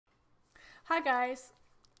Hi guys.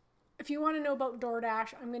 If you want to know about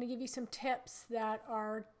DoorDash, I'm going to give you some tips that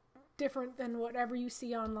are different than whatever you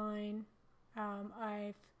see online.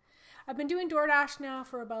 I've been doing DoorDash now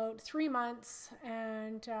for about 3 months,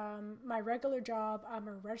 and my regular job, I'm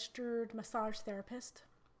a registered massage therapist.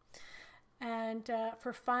 And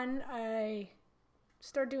for fun, I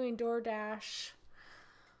started doing DoorDash,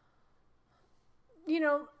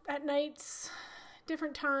 at nights,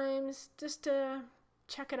 different times, just to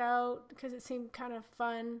check it out because it seemed kind of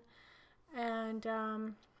fun. And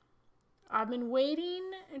I've been waiting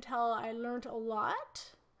until I learned a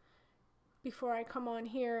lot before I come on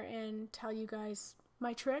here and tell you guys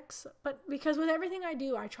my tricks. But because with everything I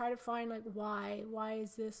do, I try to find like why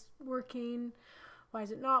is this working? Why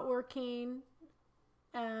is it not working?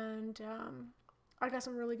 And I got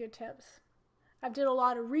some really good tips. I've did a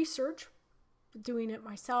lot of research, doing it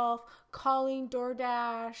myself, calling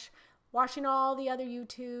DoorDash, watching all the other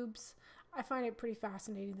YouTubes. I find it pretty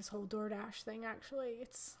fascinating, this whole DoorDash thing, actually.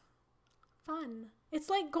 It's fun. It's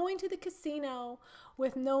like going to the casino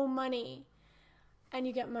with no money and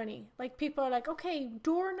you get money. Like, people are like, okay,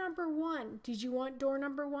 door number 1. Did you want door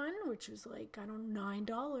number 1? Which was like, I don't know, $9.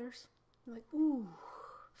 I'm like, ooh,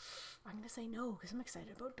 I'm going to say no because I'm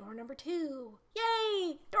excited about door number 2.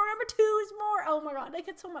 Yay! Door number 2 is more. Oh my God, I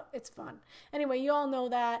get so much. It's fun. Anyway, you all know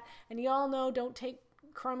that. And you all know don't take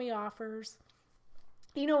crummy offers.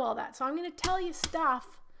 You know all that. So I'm going to tell you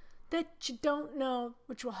stuff that you don't know,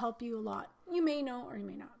 which will help you a lot. You may know or you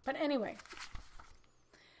may not. But anyway,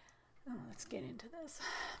 let's get into this.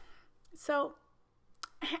 So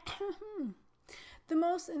the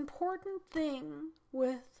most important thing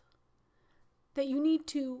that you need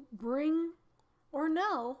to bring or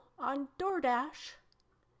know on DoorDash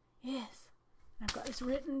is, I've got this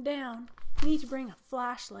written down, you need to bring a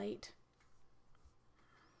flashlight.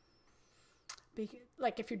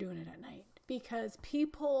 Like if you're doing it at night, because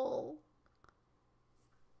people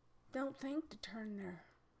don't think to turn their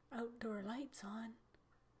outdoor lights on.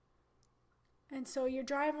 And so you're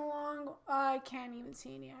driving along, I can't even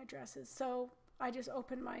see any addresses. So I just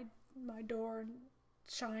open my door and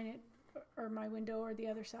shine it, or my window or the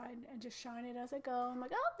other side, and just shine it as I go. I'm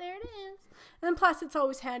like, oh, there it is. And then plus it's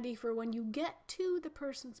always handy for when you get to the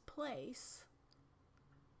person's place.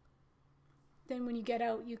 Then when you get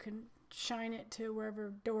out, you can shine it to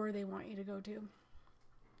wherever door they want you to go to.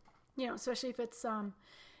 Especially if it's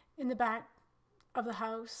in the back of the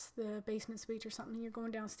house, the basement suite or something, you're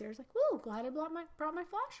going downstairs like, woo, glad I brought my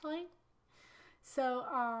flashlight. So,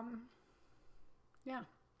 yeah.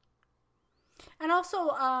 And also,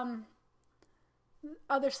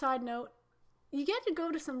 other side note, you get to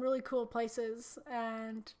go to some really cool places,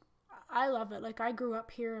 and I love it. Like, I grew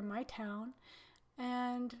up here in my town,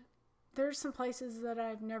 and there's some places that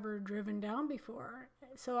I've never driven down before.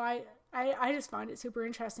 So I just find it super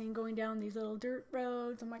interesting going down these little dirt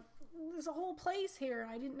roads. I'm like, there's a whole place here.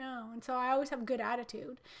 I didn't know. And so I always have a good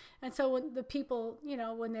attitude. And so when the people,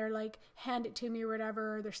 when they're like, hand it to me or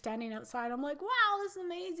whatever, or they're standing outside, I'm like, wow, this is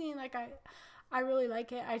amazing. Like, I really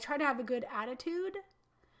like it. I try to have a good attitude.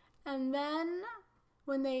 And then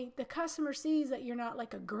when the customer sees that you're not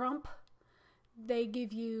like a grump, they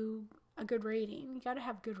give you a good rating. You got to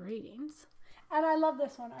have good ratings. And I love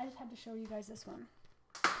this one. I just had to show you guys this one.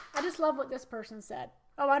 I just love what this person said.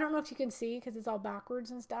 Oh, I don't know if you can see because it's all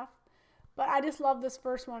backwards and stuff, but I just love this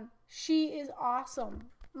first one. She is awesome.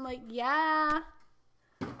 I'm like, yeah.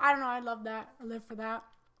 I don't know. I love that. I live for that.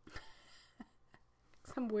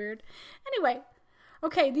 Some weird. Anyway.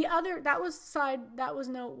 Okay. That was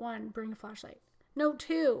note 1. Bring a flashlight. Note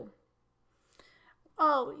 2.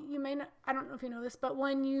 Oh, you may not, I don't know if you know this, but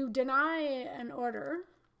when you deny an order,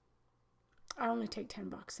 I only take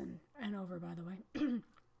 $10 and over, by the way.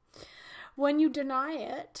 When you deny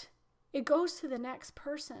it, it goes to the next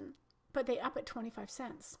person, but they up it 25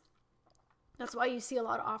 cents. That's why you see a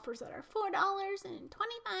lot of offers that are $4.25.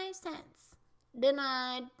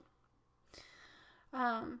 Denied.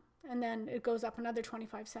 And then it goes up another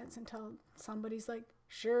 25 cents until somebody's like,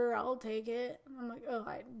 sure, I'll take it. I'm like, oh,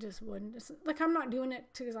 I just wouldn't. Like, I'm not doing it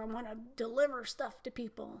because I want to deliver stuff to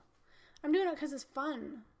people. I'm doing it because it's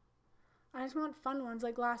fun. I just want fun ones.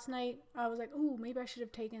 Like last night, I was like, ooh, maybe I should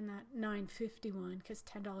have taken that $9.50 one because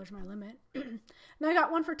 $10 is my limit. And I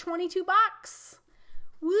got one for $22.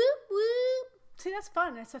 Whoop, whoop. See, that's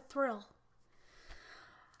fun. It's a thrill.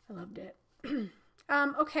 I loved it.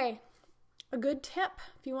 Okay. A good tip,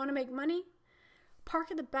 if you want to make money,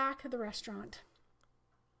 park at the back of the restaurant.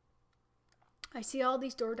 I see all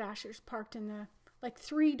these DoorDashers parked in like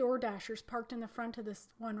 3 DoorDashers parked in the front of this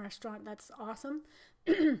one restaurant. That's awesome.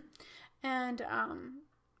 And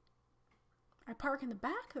I park in the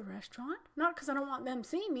back of the restaurant, not because I don't want them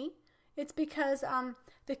seeing me. It's because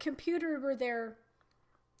the computer where they're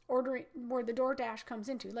ordering, where the DoorDash comes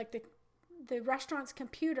into, like the restaurant's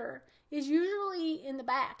computer is usually in the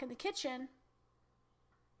back in the kitchen.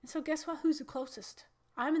 And so guess what? Who's the closest?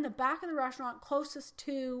 I'm in the back of the restaurant, closest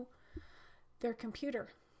to their computer.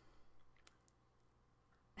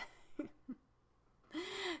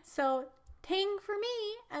 So ting for me,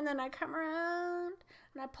 and then I come around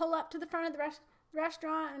and I pull up to the front of the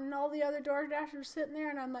restaurant, and all the other DoorDashers are sitting there,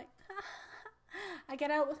 and I'm like, I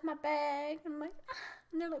get out with my bag, and I'm like,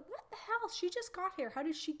 and they're like, what the hell? She just got here. How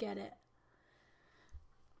did she get it?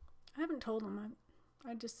 I haven't told them.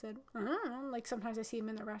 I just said, I don't know. Like, sometimes I see them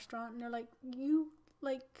in the restaurant, and they're like,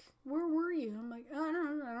 where were you? I'm like, I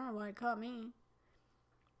don't know why it caught me.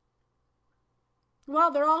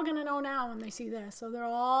 Well, they're all going to know now when they see this. So they're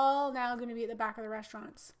all now going to be at the back of the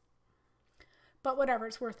restaurants. But whatever,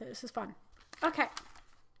 it's worth it. This is fun. Okay.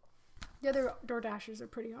 The other DoorDashers are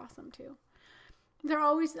pretty awesome too. They're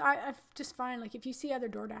always, I just find, like, if you see other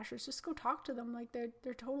DoorDashers, just go talk to them. Like,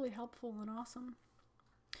 they're totally helpful and awesome.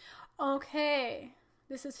 Okay.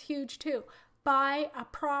 This is huge too. Buy a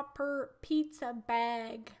proper pizza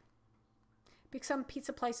bag. Because some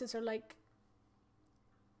pizza places are like,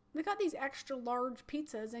 they got these extra large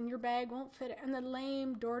pizzas and your bag won't fit it. And the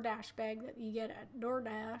lame DoorDash bag that you get at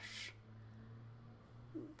DoorDash,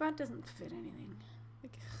 that doesn't fit anything.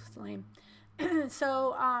 Like, it's lame.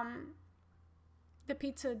 So, the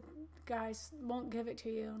pizza guys won't give it to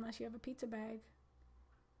you unless you have a pizza bag.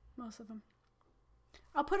 Most of them.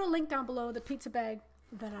 I'll put a link down below, the pizza bag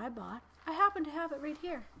that I bought. I happen to have it right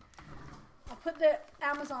here. I'll put the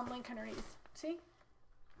Amazon link underneath. See?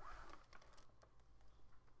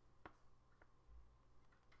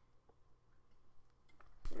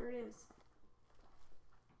 There it is.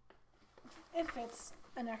 It fits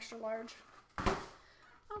an extra large.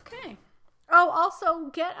 Okay. Oh, also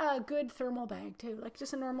get a good thermal bag too. Like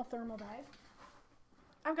just a normal thermal bag.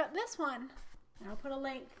 I've got this one. I'll put a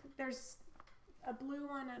link. There's a blue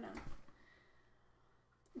one and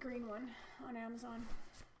a green one on Amazon.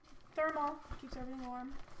 Thermal. Keeps everything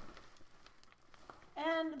warm.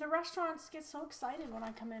 And the restaurants get so excited when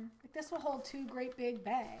I come in. Like this will hold 2 great big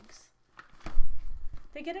bags.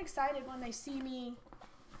 They get excited when they see me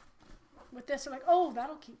with this. They're like, oh,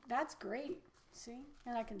 that's great. See?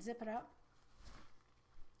 And I can zip it up.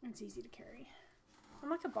 It's easy to carry. I'm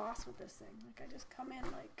like a boss with this thing. Like I just come in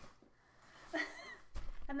like,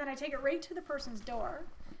 and then I take it right to the person's door.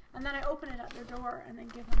 And then I open it at their door and then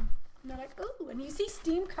give them, and they're like, ooh, and you see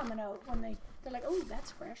steam coming out when they're like, oh,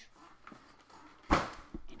 that's fresh.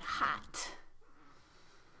 And hot.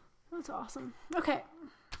 That's awesome. Okay.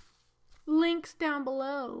 Links down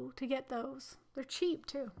below to get those. They're cheap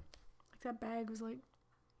too. Like that bag was like,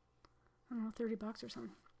 I don't know, $30 or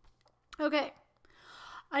something. Okay.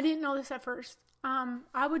 I didn't know this at first.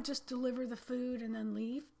 I would just deliver the food and then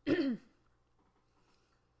leave. No,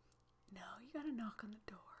 you gotta knock on the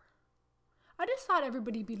door. I just thought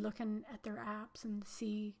everybody'd be looking at their apps and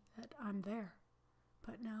see that I'm there.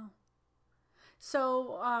 But no.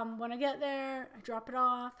 So when I get there, I drop it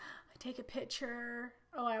off. I take a picture.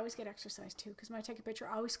 Oh, I always get exercise too, because when I take a picture,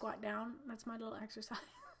 I always squat down. That's my little exercise.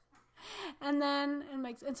 And then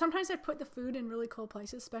and sometimes I put the food in really cool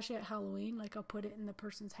places, especially at Halloween. Like I'll put it in the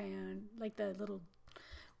person's hand, like the little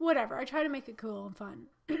whatever. I try to make it cool and fun.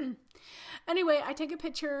 Anyway, I take a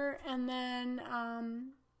picture, and then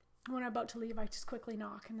when I'm about to leave, I just quickly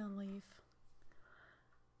knock and then leave.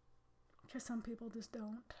 Because some people just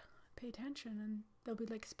don't pay attention, and they'll be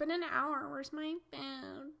like, it's been an hour, where's my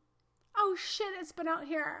food? Oh shit, it's been out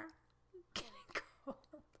here getting cold.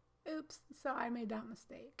 Oops. So I made that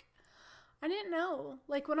mistake. I didn't know.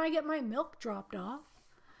 Like when I get my milk dropped off,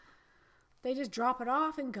 they just drop it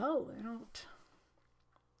off and go. They don't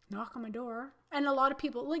knock on my door. And a lot of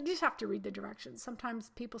people, like, you just have to read the directions. Sometimes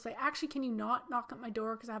people say, actually, can you not knock at my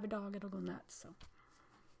door? Because I have a dog. It'll go nuts. So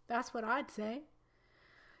that's what I'd say.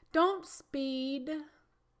 Don't speed.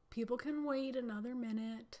 People can wait another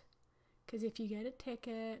minute. Because if you get a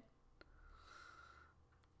ticket,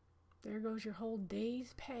 there goes your whole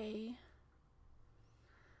day's pay.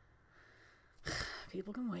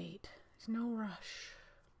 People can wait. There's no rush.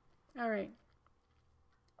 All right.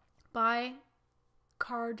 Buy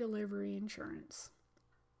car delivery insurance.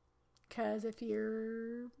 Because if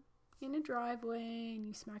you're in a driveway and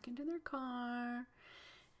you smack into their car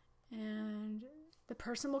and the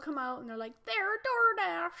person will come out and they're like, they're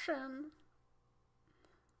DoorDashing.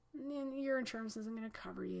 And your insurance isn't going to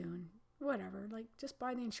cover you and whatever. Like, just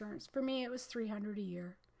buy the insurance. For me, it was $300 a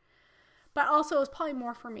year. But also, it was probably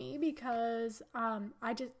more for me because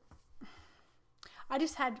I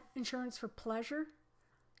just had insurance for pleasure.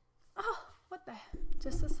 Oh, what the heck?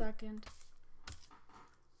 Just a second.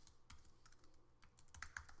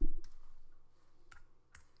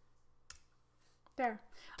 There.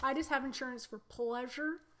 I just have insurance for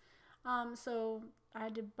pleasure. So I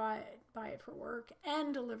had to buy it for work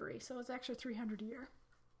and delivery. So it's extra $300 a year.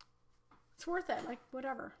 It's worth it. Like,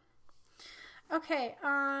 whatever. Okay.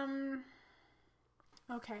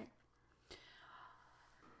 Okay.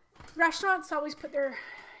 Restaurants always put their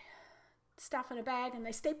stuff in a bag and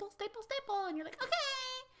they staple, and you're like, okay.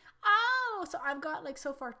 Oh, so I've got like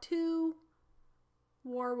so far 2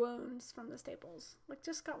 war wounds from the staples. Like,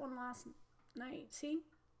 just got one last night. See?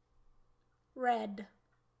 Red.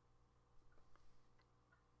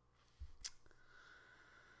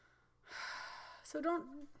 So don't,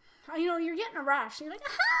 you're getting a rash. You're like,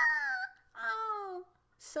 oh.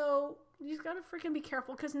 So you just gotta freaking be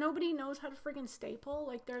careful because nobody knows how to freaking staple.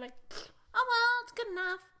 Like, they're like, oh, well, it's good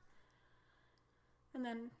enough. And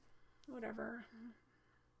then, whatever.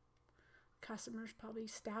 Customers probably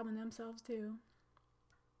stabbing themselves too.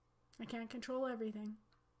 I can't control everything.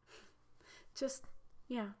 Just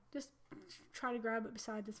try to grab it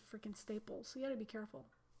beside this freaking staple. So you gotta be careful.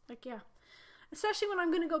 Like, yeah. Especially when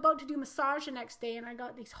I'm going to go about to do massage the next day and I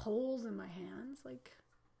got these holes in my hands. Like,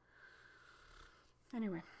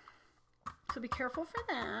 anyway. So be careful for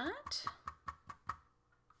that.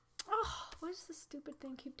 Oh, why does this stupid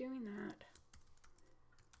thing keep doing that?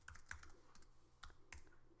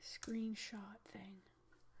 Screenshot thing.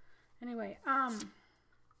 Anyway,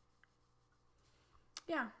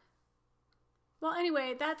 yeah. Well,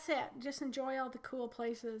 anyway, that's it. Just enjoy all the cool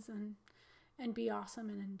places and be awesome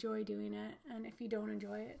and enjoy doing it. And if you don't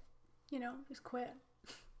enjoy it, just quit.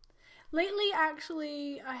 Lately,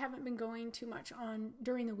 actually, I haven't been going too much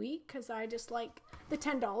during the week because I just like the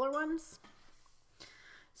 $10 ones.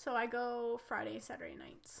 So I go Friday, Saturday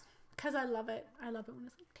nights because I love it. I love it when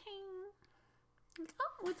it's like, ting. Like,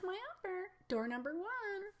 oh, what's my offer? Door number 1.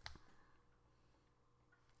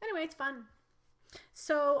 Anyway, it's fun.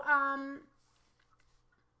 So, I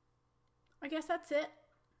guess that's it.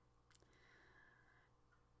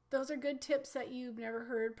 Those are good tips that you've never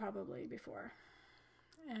heard probably before.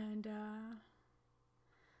 And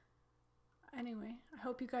anyway, I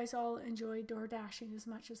hope you guys all enjoy DoorDashing as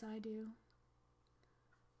much as I do.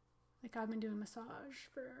 Like, I've been doing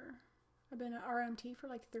I've been an RMT for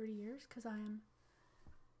like 30 years because I am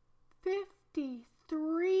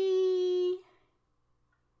 53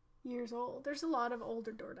 years old. There's a lot of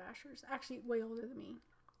older DoorDashers, actually way older than me,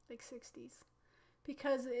 like 60s.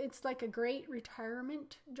 Because it's like a great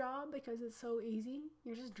retirement job because it's so easy.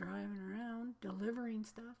 You're just driving around, delivering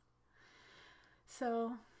stuff.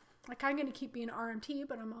 So, like, I'm going to keep being an RMT,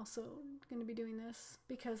 but I'm also going to be doing this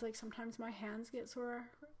because, like, sometimes my hands get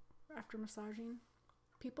sore after massaging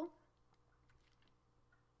people.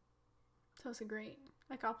 So it's a great,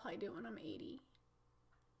 like, I'll probably do it when I'm 80.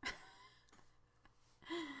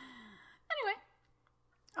 Anyway.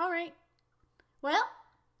 All right. Well,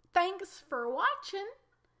 thanks for watching,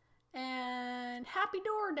 and happy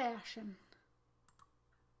door dashing.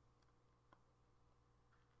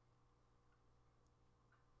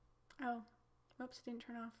 Oh, oops, didn't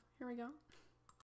turn off. Here we go.